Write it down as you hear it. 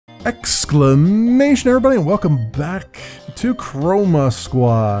Exclamation, everybody, and welcome back to Chroma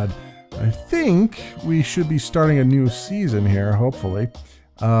Squad. I think we should be starting a new season here, hopefully.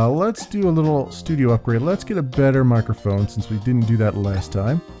 Let's do a little studio upgrade. Let's get a better microphone since we didn't do that last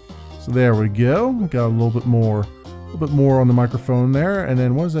time. So there we go. Got a little bit more on the microphone there. And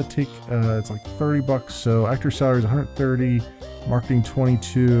then what does that take? It's like 30 bucks. So actor salary is 130, marketing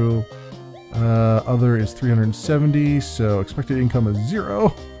 22. Other is 370, so expected income is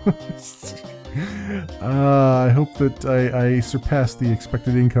 0. I hope that I surpass the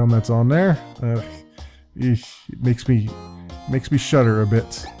expected income that's on there. It makes me shudder a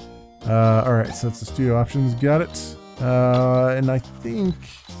bit. Alright, so that's the studio options, got it. And I think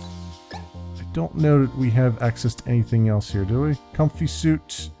I don't know that we have access to anything else here, do we? Comfy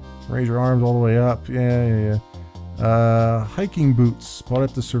suit, raise your arms all the way up, yeah. Hiking boots, bought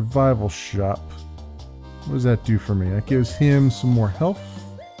at the survival shop. What does that do for me? That gives him some more health.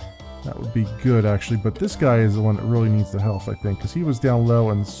 That would be good, actually, but this guy is the one that really needs the health, I think, because he was down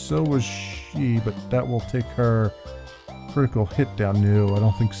low and so was she, but that will take her critical hit down. No, I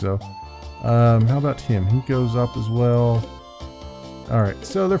don't think so. How about him? He goes up as well. Alright,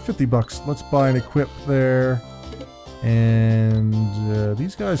 so they're 50 bucks. Let's buy and equip there. And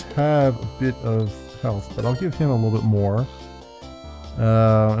these guys have a bit of health, but I'll give him a little bit more.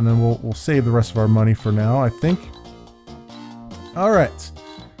 And then we'll save the rest of our money for now, I think. Alright.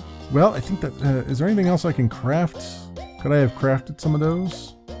 Well, I think that... is there anything else I can craft? Could I have crafted some of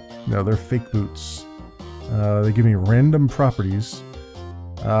those? No, they're fake boots. They give me random properties.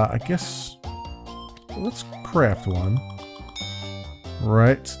 I guess... let's craft one.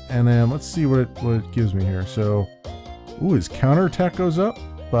 Right, and then let's see what it gives me here. So... ooh, his counterattack goes up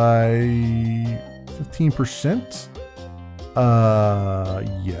by 15%?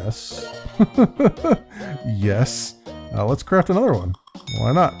 Yes. Yes. Let's craft another one.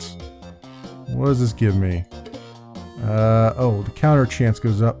 Why not? What does this give me? Oh, the counter chance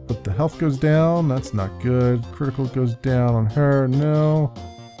goes up, but the health goes down. That's not good. Critical goes down on her. No.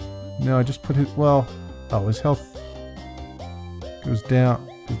 No, I just put his... well... oh, his health goes down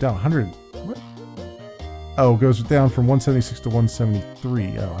 100. What? Oh, it goes down from 176 to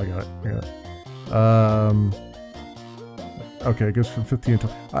 173. Oh, I got it. Okay, it goes from 15 to...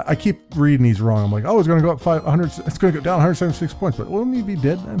 I keep reading these wrong. I'm like, oh, it's going to go up 500... it's going to go down 176 points, but wouldn't he be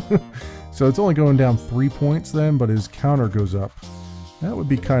dead then? So it's only going down 3 points then, but his counter goes up. That would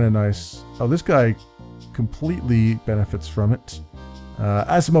be kind of nice. Oh, this guy completely benefits from it.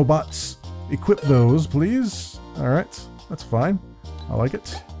 Asimo bots, equip those, please. Alright, that's fine. I like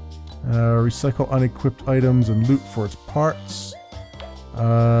it. Recycle unequipped items and loot for its parts.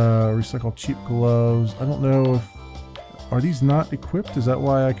 Recycle cheap gloves. I don't know if... are these not equipped? Is that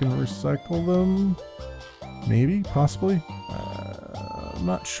why I can recycle them? Maybe? Possibly? I'm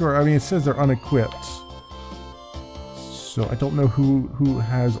not sure. I mean, it says they're unequipped. So I don't know who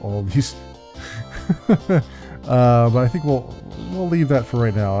has all these. But I think we'll leave that for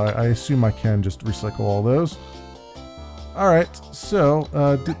right now. I assume I can just recycle all those. Alright, so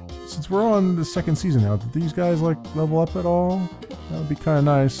since we're on the second season now, did these guys like level up at all? That would be kind of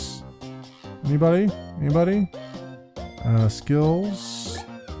nice. Anybody? Anybody? Skills,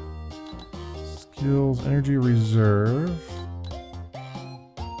 energy reserve,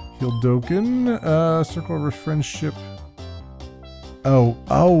 Hildoken, circle of friendship.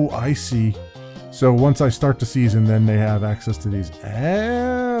 Oh, I see. So once I start the season, then they have access to these.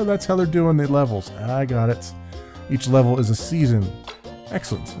 That's how they're doing the levels. I got it. Each level is a season.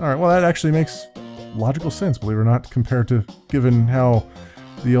 Excellent. All right. Well, that actually makes logical sense, believe it or not, compared to given how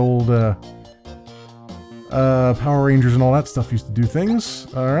the old Power Rangers and all that stuff used to do things.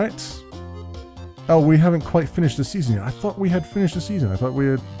 Alright. Oh, we haven't quite finished the season yet. I thought we had finished the season. I thought we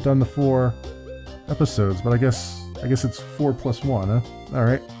had done the 4 episodes, but I guess it's 4 plus 1, huh?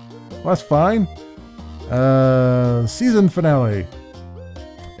 Alright. Well, that's fine. Season finale.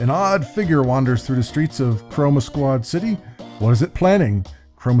 An odd figure wanders through the streets of Chroma Squad City. What is it planning?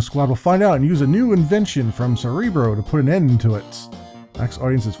 Chroma Squad will find out and use a new invention from Cerebro to put an end to it. Max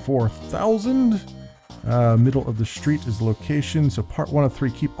audience is 4,000. Middle of the street is the location, so part 1 of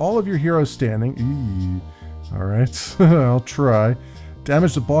 3. Keep all of your heroes standing. Alright, I'll try.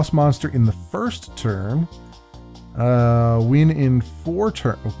 Damage the boss monster in the first turn. Win in 4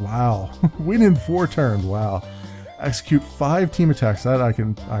 turns. Wow. Win in 4 turns. Wow. Execute 5 team attacks. That I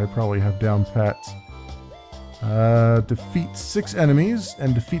probably have down pat. Defeat 6 enemies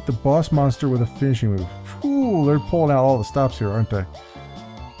and defeat the boss monster with a finishing move. Whew, they're pulling out all the stops here, aren't they?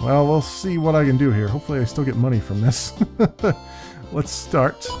 Well, we'll see what I can do here. Hopefully I still get money from this. Let's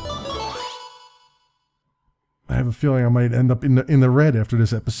start. I have a feeling I might end up in the red after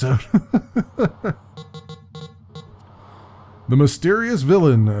this episode. The mysterious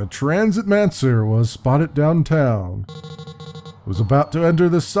villain, Transitmancer, was spotted downtown. Was about to enter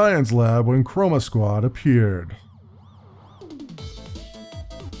the science lab when Chroma Squad appeared.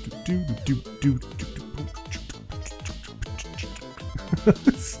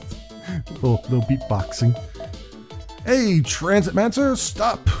 little beatboxing. Hey, Transitmancer,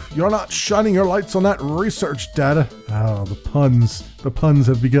 stop! You're not shining your lights on that research data. Oh, the puns. The puns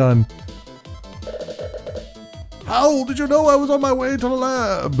have begun. How did you know I was on my way to the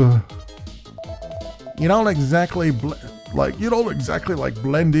lab? You don't exactly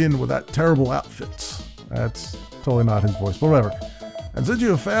blend in with that terrible outfit. That's totally not his voice, but whatever. And since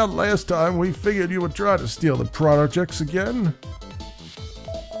you failed last time, we figured you would try to steal the projects again.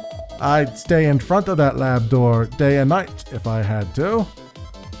 I'd stay in front of that lab door day and night if I had to.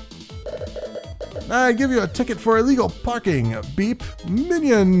 I give you a ticket for illegal parking. Beep,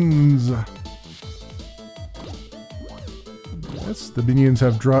 minions. Yes, the minions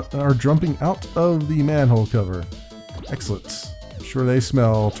are jumping out of the manhole cover. Excellent. I'm sure they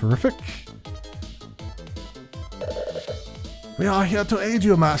smell terrific. We are here to aid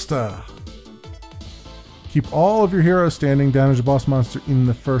you, Master. Keep all of your heroes standing. Damage the boss monster in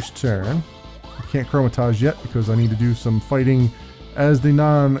the first turn. I can't chromatize yet because I need to do some fighting as the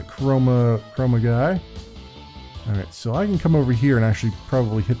non-chroma guy. Alright, so I can come over here and actually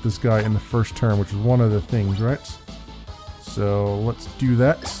probably hit this guy in the first turn, which is one of the things, right? So let's do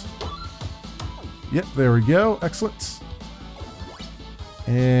that. Yep, there we go. Excellent.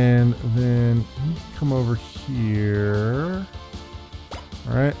 And then come over here.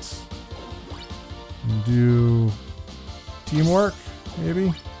 Alright. And do teamwork,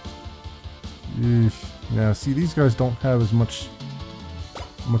 maybe? Yeah, see, these guys don't have as much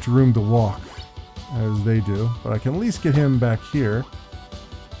room to walk as they do. But I can at least get him back here.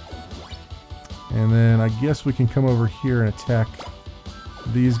 And then I guess we can come over here and attack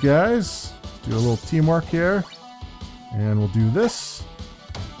these guys. Let's do a little teamwork here. And we'll do this.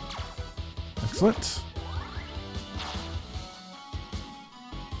 Excellent.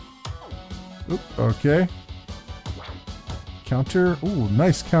 Oop, okay. Counter. Ooh,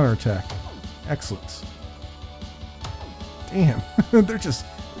 nice counterattack. Excellent. Damn. they're just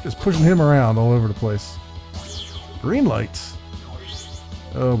pushing him around all over the place. Green light.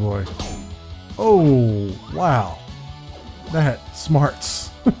 Oh boy. Oh, wow. That smarts.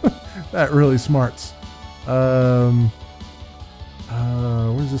 That really smarts. Where's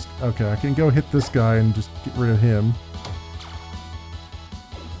this? Okay, I can go hit this guy and just get rid of him.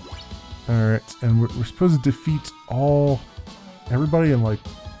 Alright, and we're supposed to defeat everybody in like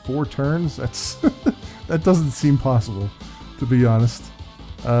 4 turns? That's that doesn't seem possible, to be honest.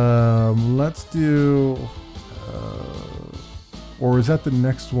 Let's do... or is that the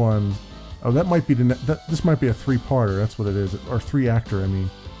next one? Oh, that might be this might be a 3-parter. That's what it is, or 3-actor. I mean,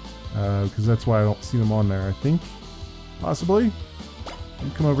 because that's why I don't see them on there. I think, possibly. You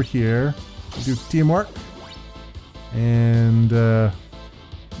come over here, do teamwork, and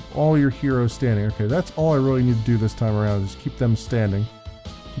all your heroes standing. Okay, that's all I really need to do this time around. Is keep them standing,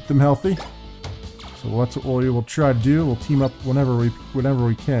 keep them healthy. So that's what we will try to do. We'll team up whenever we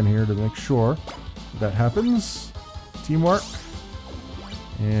can here to make sure that happens. Teamwork.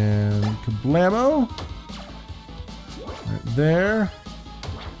 And kablamo! Right there.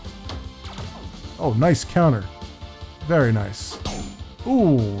 Oh, nice counter. Very nice.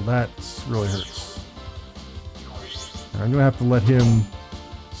 Ooh, that really hurts. I'm gonna have to let him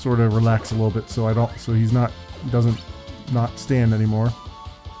sort of relax a little bit so he doesn't stand anymore.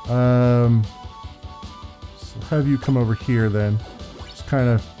 So have you come over here then. Just kind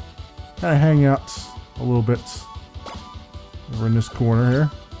of hang out a little bit. Over in this corner here.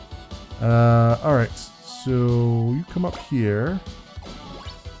 Alright, so you come up here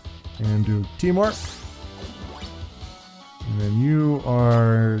and do teamwork. And then you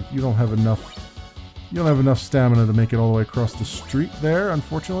don't have enough stamina to make it all the way across the street there,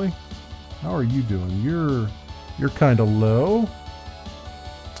 unfortunately. How are you doing? You're kind of low.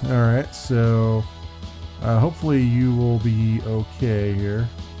 Alright, so hopefully you will be okay here.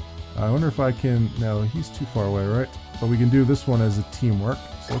 I wonder if I can... No, he's too far away, right? But we can do this one as a teamwork.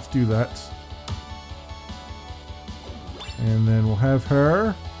 So let's do that. And then we'll have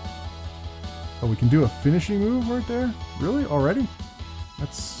her... Oh, we can do a finishing move right there? Really? Already?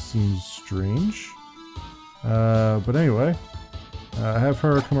 That seems strange. But anyway. Have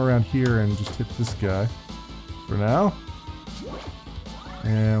her come around here and just hit this guy. For now.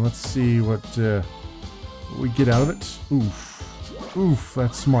 And let's see what we get out of it. Oof. Oof,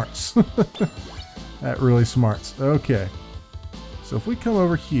 that smarts. That really smarts. Okay. So if we come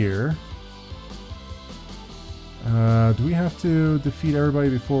over here... do we have to defeat everybody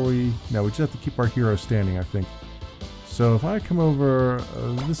before we... No, we just have to keep our hero standing, I think. So if I come over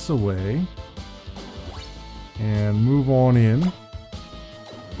this away... and move on in...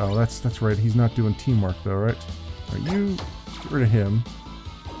 Oh, that's right. He's not doing teamwork, though, right? Alright, you get rid of him.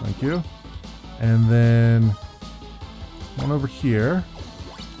 Thank you. And then... one over here.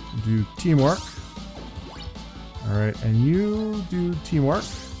 Do teamwork. Alright, and you do teamwork.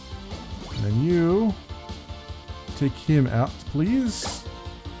 And then you... take him out, please.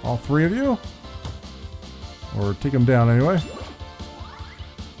 All three of you. Or take him down anyway.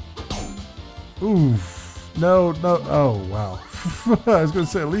 Oof. No, no. Oh, wow. I was going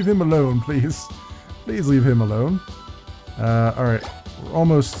to say, leave him alone, please. Please leave him alone. Alright. We've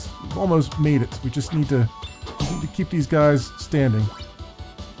almost made it. We just need to keep these guys standing.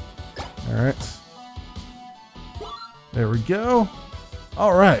 Alright. There we go.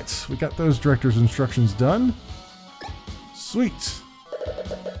 Alright. We got those director's instructions done. Sweet.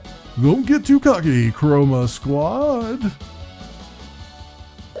 Don't get too cocky, Chroma Squad.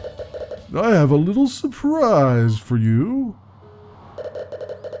 I have a little surprise for you.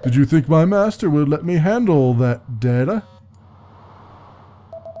 Did you think my master would let me handle that data?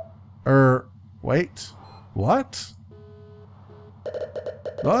 Wait. What?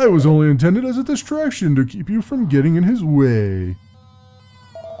 I was only intended as a distraction to keep you from getting in his way.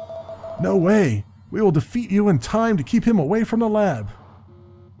 No way. We will defeat you in time to keep him away from the lab.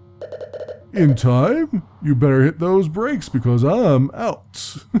 In time? You better hit those brakes because I'm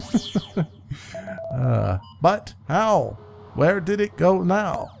out. But how? Where did it go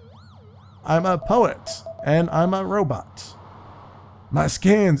now? I'm a poet, and I'm a robot. My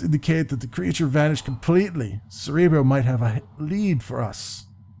scans indicate that the creature vanished completely. Cerebro might have a lead for us.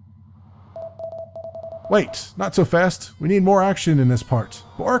 Wait, not so fast. We need more action in this part.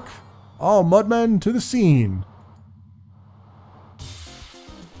 Bork, all mudmen to the scene.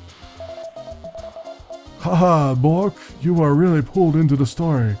 Haha, Bork, you are really pulled into the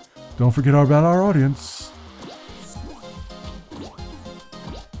story. Don't forget about our audience.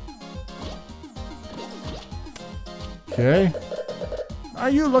 Okay. Are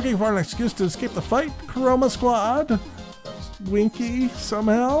you looking for an excuse to escape the fight, Chroma Squad? Winky,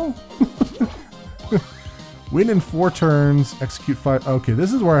 somehow? Win in 4 turns, execute 5... Okay,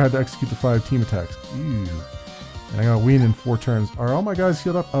 this is where I had to execute the 5 team attacks. Ew. And I gotta win in 4 turns. Are all my guys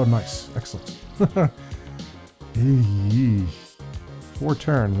healed up? Oh, nice. Excellent. 4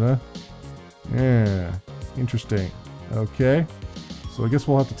 turns, huh? Yeah. Interesting. Okay. So I guess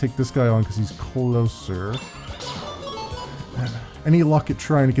we'll have to take this guy on because he's closer. Any luck at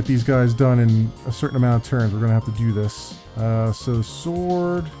trying to get these guys done in a certain amount of turns, we're going to have to do this. So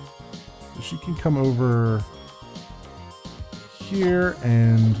sword, so she can come over here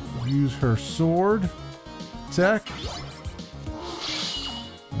and use her sword attack.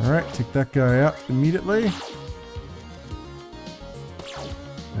 Alright, take that guy out immediately.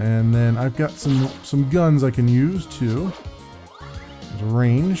 And then I've got some guns I can use too. There's a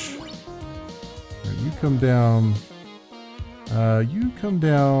range. Right, you come down... you come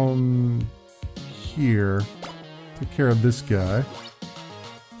down here. Take care of this guy.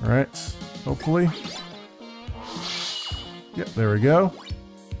 Alright, hopefully. Yep, there we go.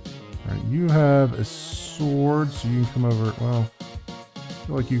 Alright, you have a sword, so you can come over... Well, I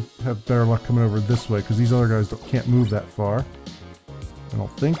feel like you have better luck coming over this way, because these other guys can't move that far. I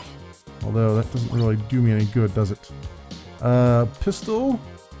don't think. Although, that doesn't really do me any good, does it? Pistol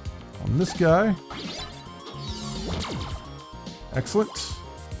on this guy. Excellent.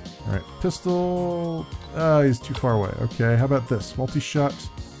 Alright, pistol... he's too far away. Okay, how about this? Multi-shot.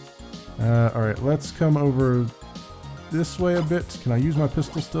 Alright, let's come over this way a bit. Can I use my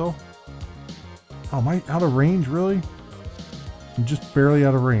pistol still? Oh, am I out of range, really? I'm just barely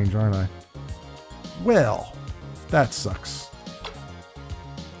out of range, aren't I? Well, that sucks.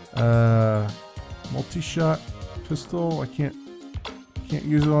 Multi-shot pistol. I can't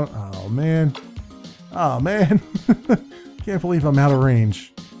use it on... Oh, man. Oh, man. Can't believe I'm out of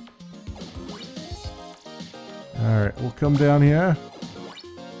range. Alright, we'll come down here.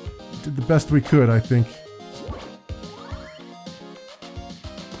 Did the best we could, I think.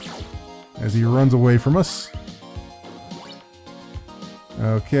 As he runs away from us.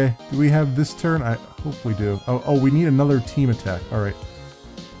 Okay, do we have this turn? I hope we do. Oh, we need another team attack. Alright.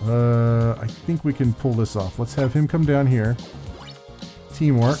 I think we can pull this off. Let's have him come down here.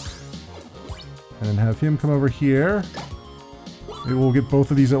 Teamwork. And have him come over here. Maybe we'll get both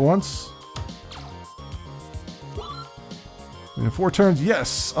of these at once. In 4 turns,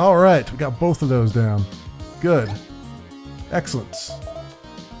 yes! Alright, we got both of those down. Good. Excellent.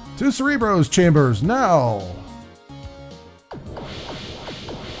 To Cerebro's chambers, now!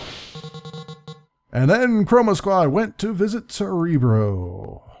 And then Chroma Squad went to visit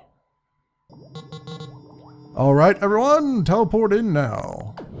Cerebro. Alright, everyone, teleport in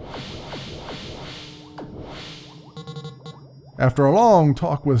now. After a long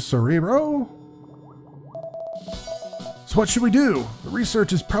talk with Cerebro... So what should we do? The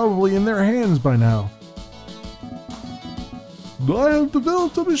research is probably in their hands by now. I have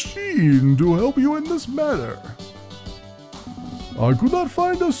developed a machine to help you in this matter. I could not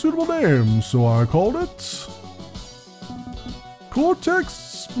find a suitable name, so I called it...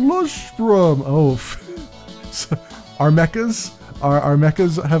 Cortex Blushbrum. Oh, so our mechas? Our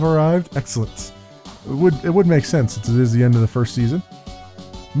mechas have arrived? Excellent. It would make sense since it is the end of the first season.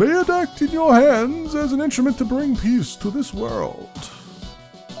 May it act in your hands as an instrument to bring peace to this world.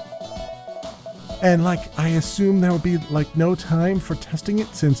 And, like, I assume there would be, like, no time for testing it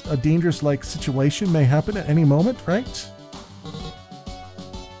since a dangerous, like, situation may happen at any moment, right?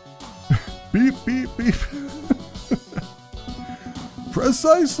 Beep, beep, beep.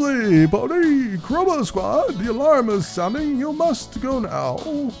 Precisely, buddy. Chroma Squad, the alarm is sounding. You must go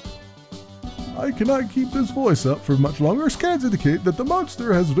now. I cannot keep this voice up for much longer. Scans indicate that the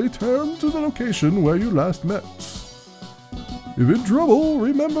monster has returned to the location where you last met. If in trouble,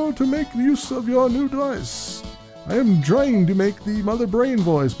 remember to make use of your new device. I am trying to make the mother brain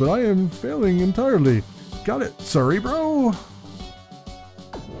voice, but I am failing entirely. Got it, Cerebro?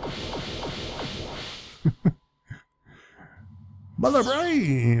 Mother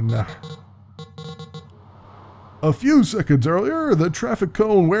brain! A few seconds earlier, the traffic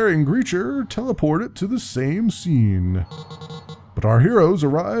cone-wearing creature teleported to the same scene. But our heroes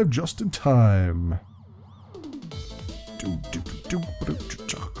arrived just in time.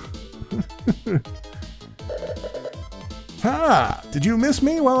 Ha! Did you miss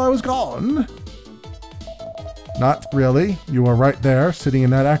me while I was gone? Not really. You were right there, sitting in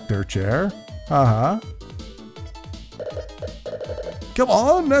that actor chair. Haha. Come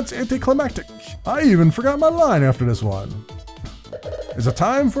on, that's anticlimactic. I even forgot my line after this one. Is it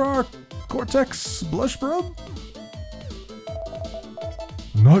time for our Cortex Blushbrum?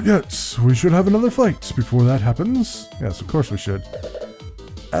 Not yet. We should have another fight before that happens. Yes, of course we should.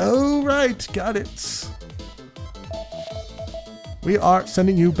 Oh, right. Got it. We are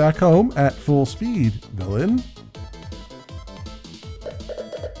sending you back home at full speed, villain.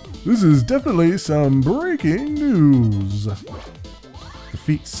 This is definitely some breaking news.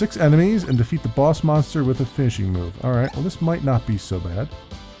 Defeat 6 enemies and defeat the boss monster with a finishing move. Alright, well this might not be so bad.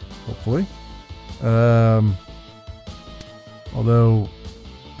 Hopefully. Although,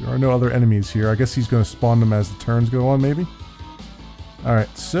 there are no other enemies here. I guess he's going to spawn them as the turns go on, maybe?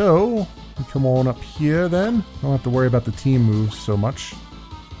 Alright, so... we come on up here then. I don't have to worry about the team moves so much.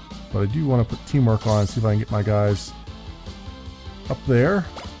 But I do want to put teamwork on and see if I can get my guys up there.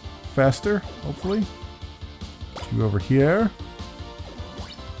 Faster, hopefully. 2 over here.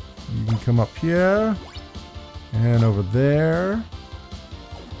 You can come up here. And over there.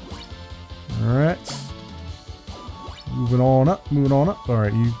 Alright. Moving on up, moving on up.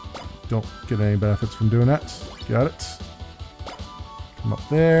 Alright, you don't get any benefits from doing that. Got it. Come up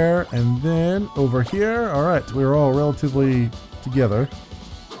there, and then over here. Alright, we're all relatively together.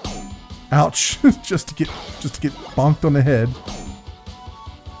 Ouch. just to get bonked on the head.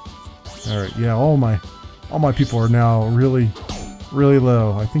 Alright, yeah, all my people are now really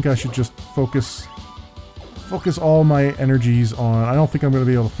low. I think I should just focus all my energies on... I don't think I'm going to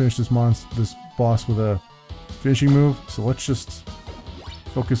be able to finish this boss with a finishing move, so let's just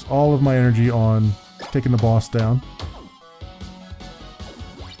focus all of my energy on taking the boss down.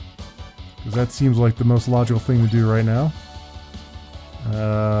 Because that seems like the most logical thing to do right now.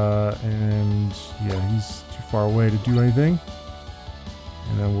 And yeah, he's too far away to do anything.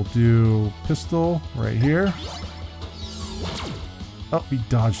 And then we'll do pistol right here. Oh, he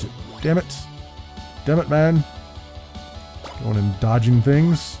dodged it. Damn it. Damn it, man. Going and dodging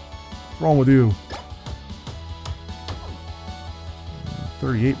things. What's wrong with you?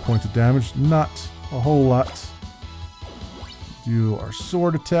 38 points of damage. Not a whole lot. Do our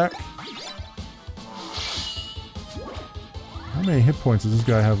sword attack. How many hit points does this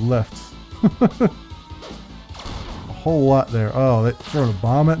guy have left? A whole lot there. Oh, they throwing a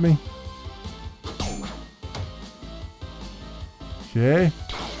bomb at me? Okay.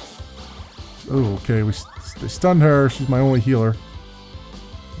 Oh, okay. They stunned her. She's my only healer.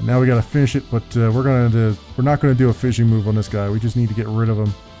 And now we gotta finish it, but we're not gonna do a finishing move on this guy. We just need to get rid of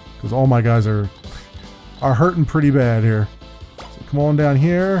him because all my guys are hurting pretty bad here. come on down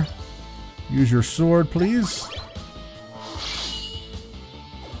here. Use your sword, please.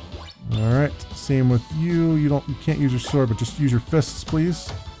 Alright, same with you. You can't use your sword, but just use your fists, please.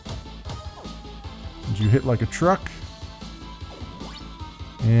 And you hit like a truck.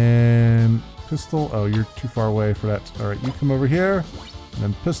 And pistol. Oh, you're too far away for that. Alright, you come over here. And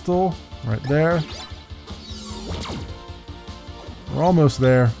then pistol. Right there. We're almost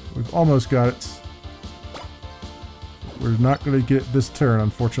there. We've almost got it. We're not going to get it this turn,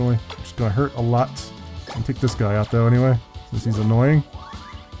 unfortunately. It's going to hurt a lot. I'll take this guy out, though, anyway, since he's annoying.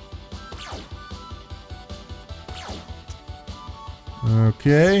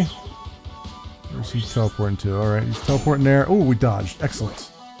 Okay. Where's he teleporting to? Alright, he's teleporting there. Oh, we dodged. Excellent.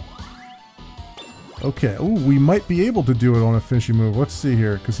 Okay. Oh, we might be able to do it on a finishing move. Let's see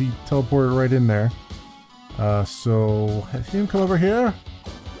here, because he teleported right in there. So have him come over here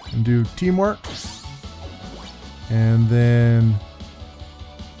and do teamwork. And then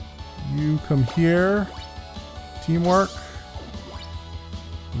you come here. Teamwork.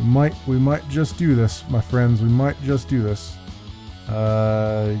 We might just do this, my friends. We might just do this.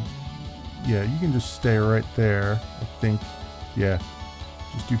 Yeah, you can just stay right there, I think. Yeah.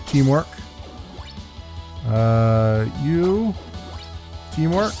 Just do teamwork. You.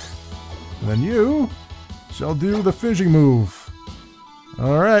 Teamwork. And then you shall do the finishing move.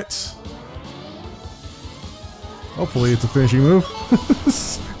 Alright. Hopefully it's a finishing move.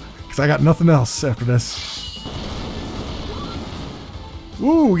 Because I got nothing else after this.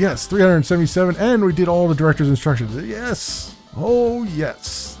 Ooh, yes, 377. And we did all the director's instructions. Yes. Oh,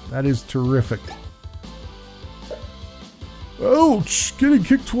 yes. That is terrific. Ouch! Getting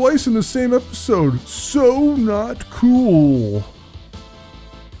kicked twice in the same episode. So not cool.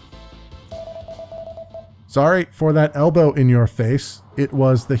 Sorry for that elbow in your face. It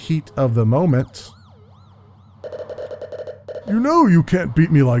was the heat of the moment. You know you can't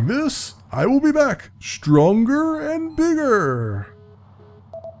beat me like this. I will be back, stronger and bigger.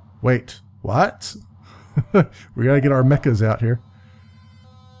 Wait, what? We gotta get our mechas out here.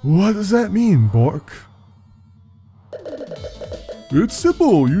 What does that mean, Bork? It's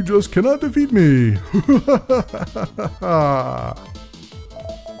simple. You just cannot defeat me.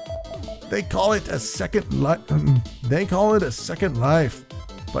 They call it a second life. They call it a second life.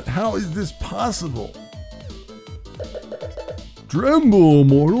 But how is this possible? Tremble,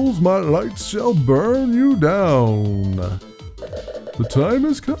 mortals, my lights shall burn you down. The time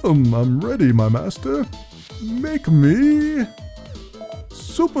has come. I'm ready, my master. Make me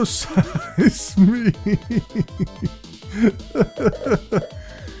supersize me.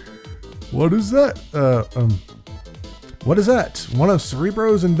 What is that? What is that? One of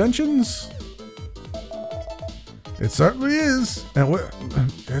Cerebro's inventions? It certainly is, and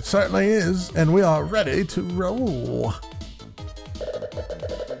we are ready to roll.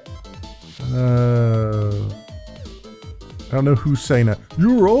 I don't know who's saying that.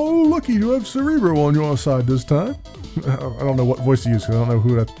 You're all lucky to have Cerebro on your side this time. I don't know what voice to use, because I don't know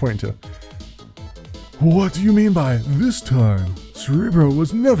who that's pointing to. What do you mean by this time? Cerebro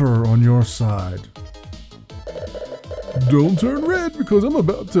was never on your side. Don't turn red, because I'm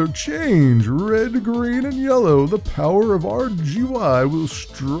about to change. Red, green, and yellow. The power of RGY will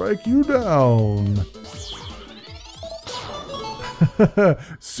strike you down.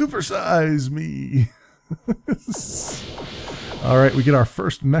 Supersize me. Alright, we get our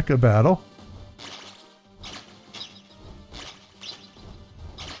first mecha battle.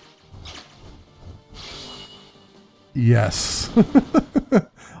 Yes.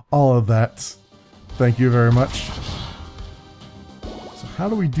 All of that. Thank you very much. So how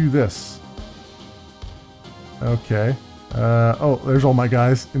do we do this? Okay. Oh, there's all my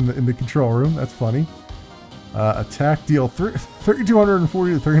guys in the control room. That's funny. Attack, deal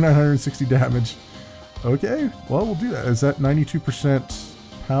 3,240 to 3,960 damage. Okay, well, we'll do that. Is that 92%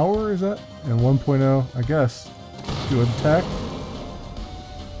 power, is that? And 1.0, I guess. Do an attack.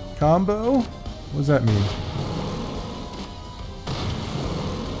 Combo? What does that mean?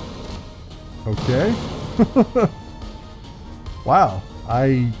 Okay. Wow.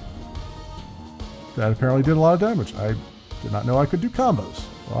 That apparently did a lot of damage. I did not know I could do combos.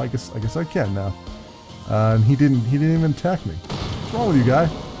 Well, I guess I can now. And he didn't even attack me. What's wrong with you, guy?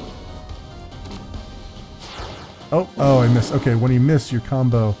 Oh, I missed. Okay, when you miss your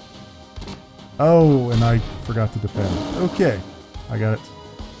combo. Oh, and I forgot to defend. Okay, I got it.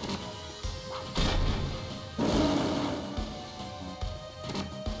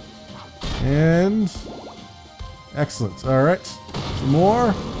 And excellent. All right, some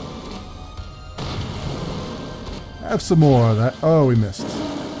more. Have some more of that. Oh, we missed.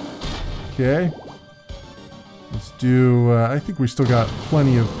 Okay. Let's do, I think we still got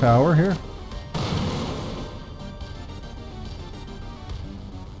plenty of power here.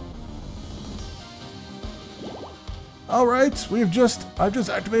 Alright, I've just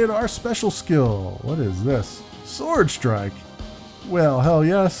activated our special skill. What is this? Sword Strike. Well, hell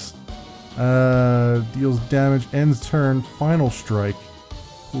yes. Deals damage, ends turn, final strike.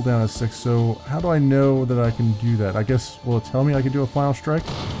 Cooldown is 6, so how do I know that I can do that? I guess, will it tell me I can do a final strike?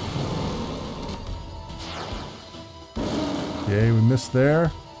 Okay, we missed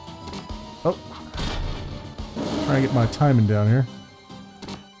there. Oh. Trying to get my timing down here.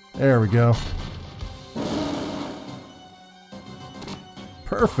 There we go.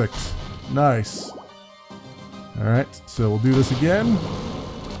 Perfect. Nice. Alright, so we'll do this again.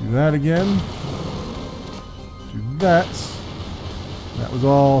 Do that again. Do that. That was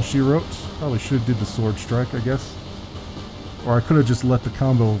all she wrote. Probably should have did the sword strike, I guess. Or I could have just let the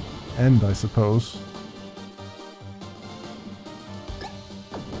combo end, I suppose.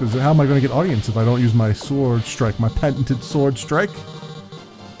 Because how am I going to get audience if I don't use my sword strike, my patented sword strike?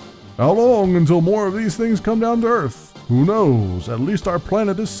 How long until more of these things come down to Earth? Who knows? At least our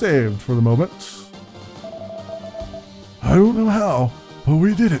planet is saved for the moment. I don't know how, but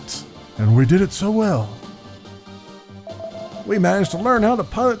we did it. And we did it so well. We managed to learn how to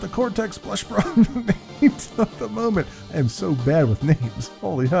pilot the Cortex Blush Brom names at the moment. I am so bad with names.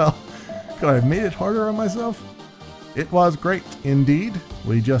 Holy hell. Could I have made it harder on myself? It was great indeed.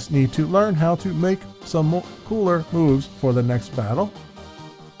 We just need to learn how to make some more cooler moves for the next battle.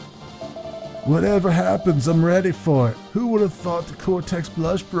 Whatever happens, I'm ready for it. Who would have thought the Cortex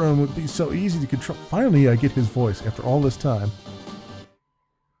Blush Brom would be so easy to control? Finally, I get his voice after all this time.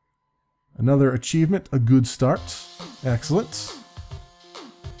 Another achievement, a good start. Excellent.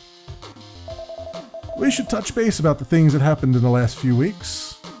 We should touch base about the things that happened in the last few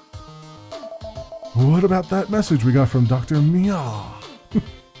weeks. What about that message we got from Dr. Mia?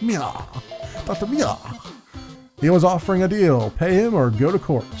 Mia. Dr. Mia. He was offering a deal. Pay him or go to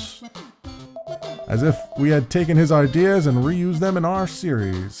court. As if we had taken his ideas and reused them in our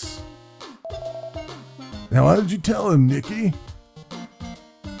series. Now, what did you tell him, Nikki?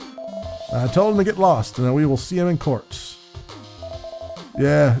 I told him to get lost, and then we will see him in court.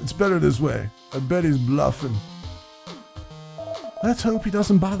 Yeah, it's better this way. I bet he's bluffing. Let's hope he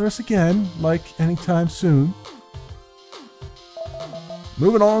doesn't bother us again, like anytime soon.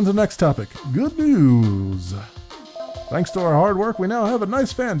 Moving on to the next topic. Good news! Thanks to our hard work, we now have a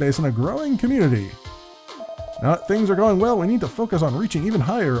nice fan base and a growing community. Now that things are going well, we need to focus on reaching even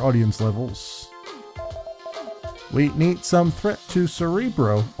higher audience levels. We need some threat to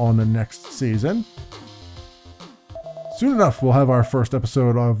Cerebro on the next season. Soon enough, we'll have our first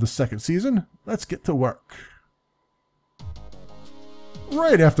episode of the second season. Let's get to work.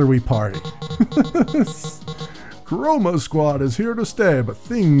 Right after we party. Chroma Squad is here to stay, but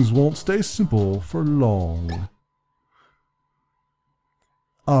things won't stay simple for long.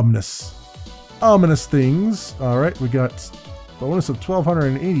 Ominous things. Alright, we got bonus of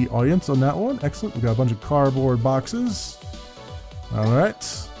 1,280 audience on that one. Excellent. We got a bunch of cardboard boxes.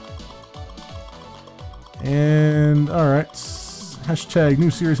 Alright. And, alright. Hashtag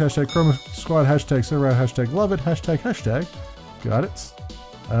new series, hashtag Chroma Squad, hashtag Sarah, hashtag love it, hashtag. Got it.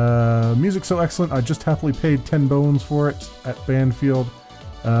 Music so excellent, I just happily paid 10 bones for it at Banfield.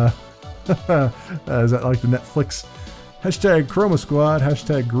 Is that like the Netflix? Hashtag Chroma Squad,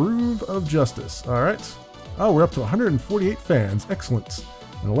 hashtag Groove of Justice. Alright. Oh, we're up to 148 fans. Excellent.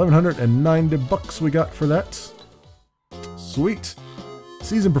 And 1,190 bucks we got for that. Sweet.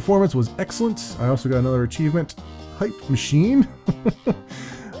 Season performance was excellent. I also got another achievement. Hype Machine.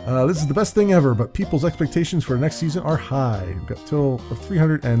 This is the best thing ever, but people's expectations for the next season are high. We've got a total of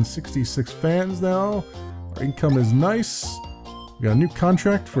 366 fans now. Our income is nice. We got a new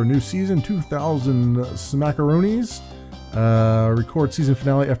contract for a new season, 2,000 smackaroonies. Record season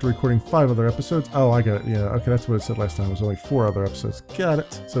finale after recording 5 other episodes. Oh, I got it. Yeah, okay, that's what it said last time. It was only 4 other episodes. Got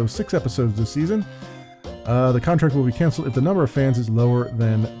it. So 6 episodes this season. The contract will be canceled if the number of fans is lower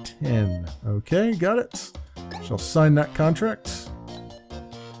than 10. Okay, got it. Shall sign that contract.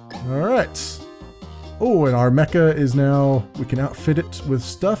 Alright. Oh, and our mecha is now, we can outfit it with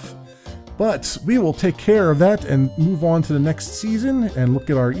stuff. But we will take care of that and move on to the next season and look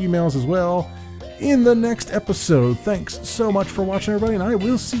at our emails as well in the next episode. Thanks so much for watching, everybody, and I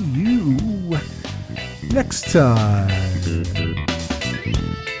will see you next time.